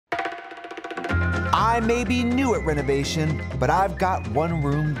I may be new at renovation, but I've got one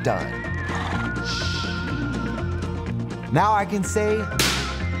room done. Now I can say,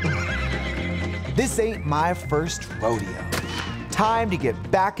 this ain't my first rodeo. Time to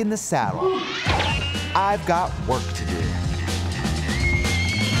get back in the saddle. I've got work to do.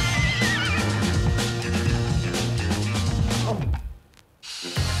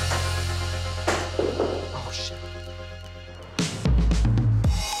 Oh, shit.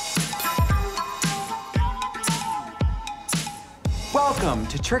 Welcome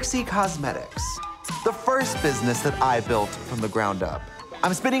to Trixie Cosmetics, the first business that I built from the ground up.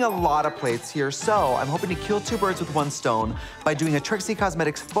 I'm spinning a lot of plates here, so I'm hoping to kill two birds with one stone by doing a Trixie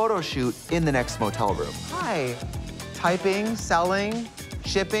Cosmetics photo shoot in the next motel room. Hi. Typing, selling,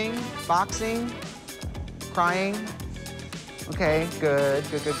 shipping, boxing, crying. Okay, good.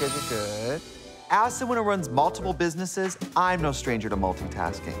 As someone who runs multiple businesses, I'm no stranger to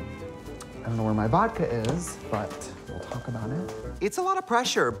multitasking. I don't know where my vodka is, but we'll talk about it. It's a lot of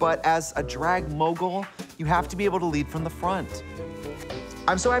pressure, but as a drag mogul, you have to be able to lead from the front.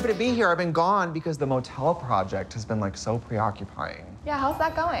 I'm so happy to be here. I've been gone because the motel project has been like so preoccupying. Yeah, how's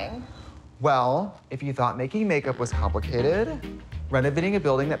that going? Well, if you thought making makeup was complicated, renovating a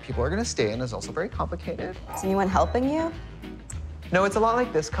building that people are gonna stay in is also very complicated. Is anyone helping you? No, it's a lot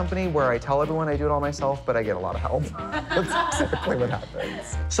like this company where I tell everyone I do it all myself, but I get a lot of help. That's exactly what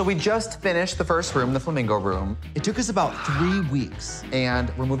happens. So we just finished the first room, the flamingo room. It took us about 3 weeks, and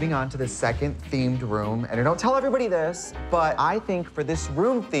we're moving on to the second themed room. And I don't tell everybody this, but I think for this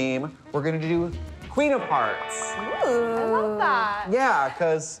room theme, we're gonna do Queen of Hearts. Ooh. I love that. Yeah,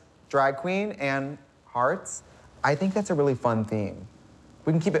 because drag queen and hearts, I think that's a really fun theme.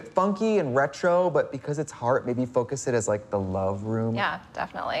 We can keep it funky and retro, but because it's heart, maybe focus it as like the love room. Yeah,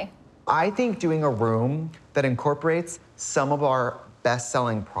 definitely. I think doing a room that incorporates some of our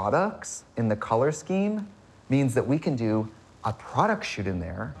best-selling products in the color scheme means that we can do a product shoot in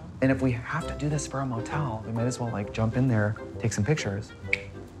there. And if we have to do this for a motel, we might as well like jump in there, take some pictures.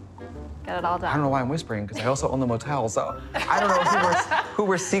 Get it all done. I don't know why I'm whispering, because I also own the motel, so I don't know who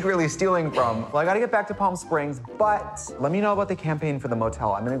we're secretly stealing from. Well, I gotta get back to Palm Springs, but let me know about the campaign for the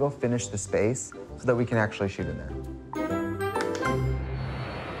motel. I'm gonna go finish the space so that we can actually shoot in there.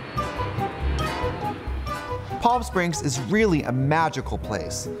 Palm Springs is really a magical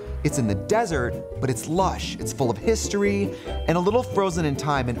place. It's in the desert, but it's lush, it's full of history, and a little frozen in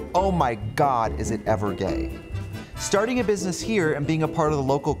time, and oh my God, is it ever gay. Starting a business here and being a part of the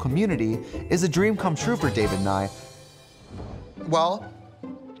local community is a dream come true for David and I. Well,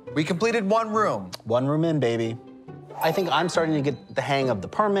 we completed one room. One room in, baby. I think I'm starting to get the hang of the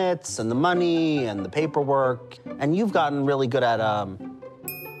permits and the money and the paperwork, and you've gotten really good at,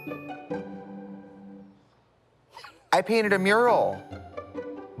 I painted a mural.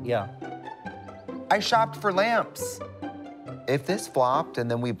 Yeah. I shopped for lamps. If this flopped and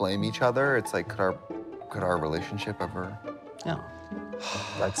then we blame each other, it's like, could our relationship ever? Yeah.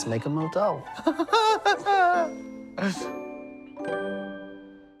 Let's make a motel.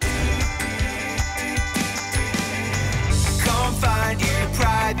 Come find your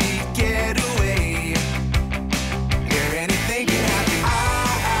private getaway. Where anything can happen. I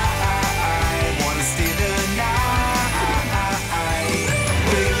wanna stay the night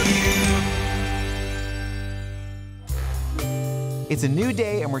with you. It's a new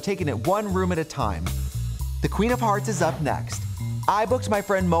day and we're taking it one room at a time. The Queen of Hearts is up next. I booked my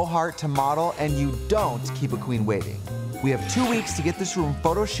friend Mo Hart to model, and you don't keep a queen waiting. We have 2 weeks to get this room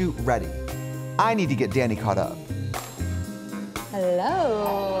photo shoot ready. I need to get Danny caught up.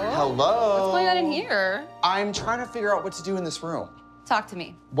 Hello. Hello. What's going on in here? I'm trying to figure out what to do in this room. Talk to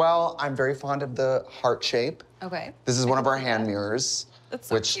me. Well, I'm very fond of the heart shape. Okay. This is one of our hand mirrors. That's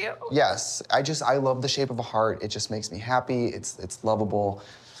so cute. Yes, I love the shape of a heart. It just makes me happy. It's lovable.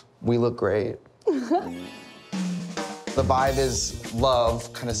 We look great. The vibe is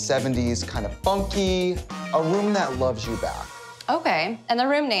love, kind of 70s, kind of funky. A room that loves you back. Okay, and the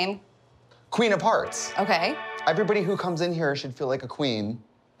room name? Queen of Hearts. Okay. Everybody who comes in here should feel like a queen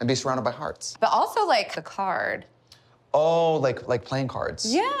and be surrounded by hearts. But also like the card. Oh, like playing cards.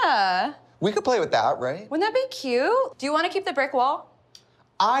 Yeah. We could play with that, right? Wouldn't that be cute? Do you want to keep the brick wall?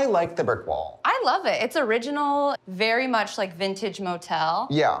 I like the brick wall. I love it. It's original, very much like vintage motel.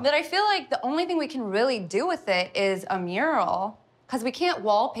 Yeah. But I feel like the only thing we can really do with it is a mural, because we can't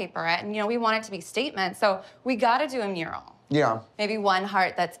wallpaper it, and we want it to be statement, so we gotta do a mural. Yeah. Maybe one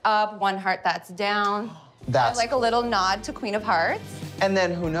heart that's up, one heart that's down. That's like a little nod to Queen of Hearts. And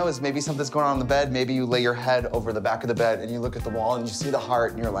then who knows, maybe something's going on in the bed, maybe you lay your head over the back of the bed and you look at the wall and you see the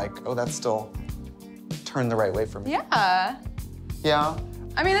heart and you're like, oh, that's still turned the right way for me. Yeah. Yeah.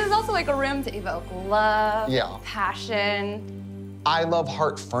 I mean, there's also like a room to evoke love, Yeah. passion. I love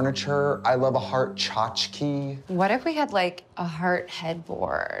heart furniture. I love a heart tchotchke. What if we had like a heart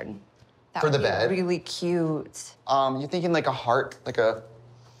headboard? That For the would be bed? really cute. You thinking like a heart, like a...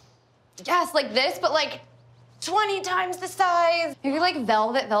 Yes, like this, but like 20 times the size. Maybe like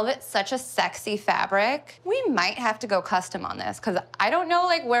velvet. Velvet's such a sexy fabric. We might have to go custom on this because I don't know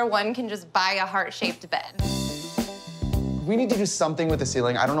like where one can just buy a heart-shaped bed. We need to do something with the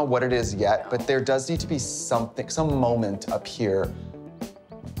ceiling. I don't know what it is yet, but there does need to be something, some moment up here.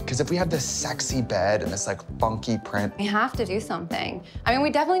 Because if we have this sexy bed and this like funky print. We have to do something. I mean, we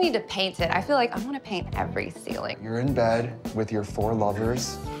definitely need to paint it. I feel like I want to paint every ceiling. You're in bed with your 4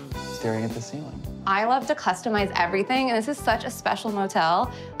 lovers staring at the ceiling. I love to customize everything, and this is such a special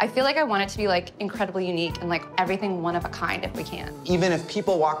motel. I feel like I want it to be like incredibly unique and like everything one of a kind if we can. Even if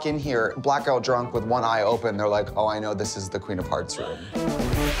people walk in here blackout drunk with one eye open, they're like, oh, I know this is the Queen of Hearts room.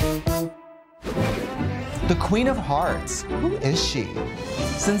 The Queen of Hearts, who is she?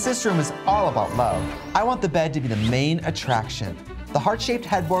 Since this room is all about love, I want the bed to be the main attraction. The heart-shaped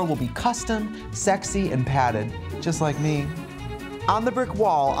headboard will be custom, sexy, and padded, just like me. On the brick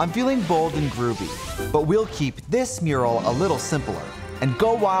wall, I'm feeling bold and groovy, but we'll keep this mural a little simpler and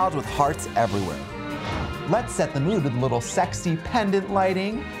go wild with hearts everywhere. Let's set the mood with a little sexy pendant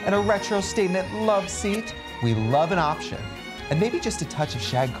lighting and a retro statement love seat. We love an option, and maybe just a touch of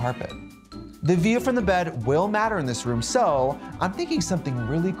shag carpet. The view from the bed will matter in this room, so I'm thinking something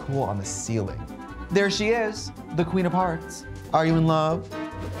really cool on the ceiling. There she is, the Queen of Hearts. Are you in love?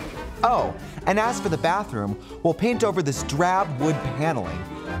 Oh, and as for the bathroom, we'll paint over this drab wood paneling,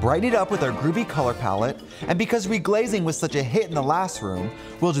 brighten it up with our groovy color palette, and because reglazing was such a hit in the last room,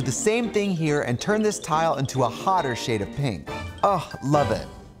 we'll do the same thing here and turn this tile into a hotter shade of pink. Oh, love it.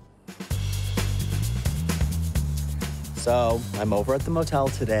 So I'm over at the motel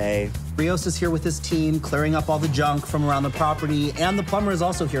today. Rios is here with his team, clearing up all the junk from around the property, and the plumber is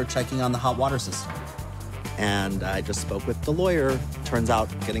also here checking on the hot water system. And I just spoke with the lawyer. Turns out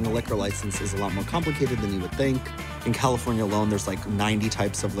getting a liquor license is a lot more complicated than you would think. In California alone, there's like 90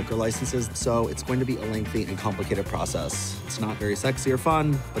 types of liquor licenses, so it's going to be a lengthy and complicated process. It's not very sexy or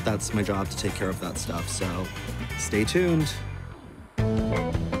fun, but that's my job to take care of that stuff, so stay tuned.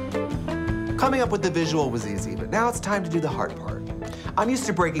 Coming up with the visual was easy, but now it's time to do the heart part. I'm used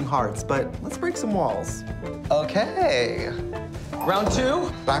to breaking hearts, but let's break some walls. Okay. Round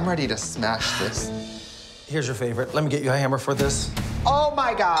 2. I'm ready to smash this. Here's your favorite. Let me get you a hammer for this. Oh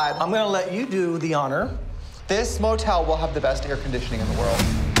my God. I'm gonna let you do the honor. This motel will have the best air conditioning in the world.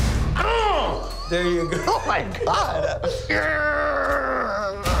 Oh, there you go. Oh my God.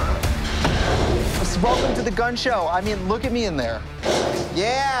 Welcome to the gun show. I mean, look at me in there.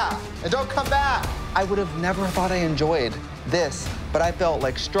 Yeah, and don't come back. I would have never thought I enjoyed this, but I felt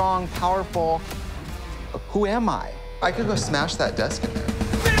like strong, powerful. Who am I? I could go smash that desk in there.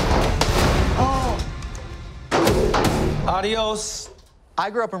 Oh. Adios. I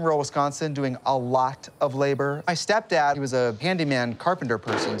grew up in rural Wisconsin doing a lot of labor. My stepdad, he was a handyman carpenter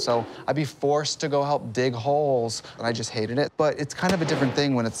person, so I'd be forced to go help dig holes, and I just hated it. But it's kind of a different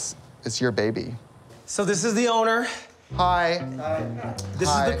thing when it's your baby. So this is the owner. Hi. This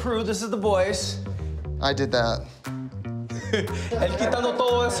Hi. is the crew. This is the boys. I did that. El quitando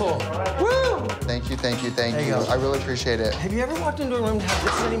todo eso. Woo! Thank you, thank you, thank There you. you go. I really appreciate it. Have you ever walked into a room and had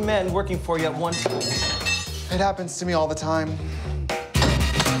this many men working for you at one time? It happens to me all the time.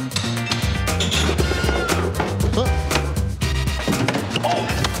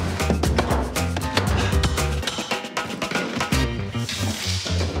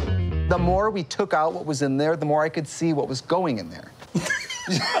 The more we took out what was in there, the more I could see what was going in there.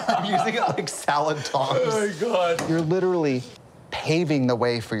 I'm using it like salad tongs. Oh my God. You're literally paving the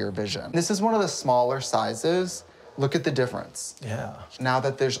way for your vision. This is one of the smaller sizes. Look at the difference. Yeah. Now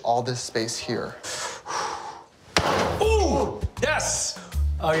that there's all this space here. Ooh! Yes!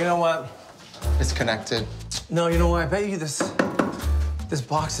 Oh, you know what? It's connected. No, you know what? I bet you this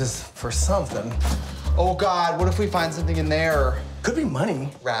box is for something. Oh God, what if we find something in there? Could be money.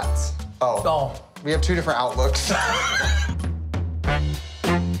 Rats. Oh. Oh. We have 2 different outlooks.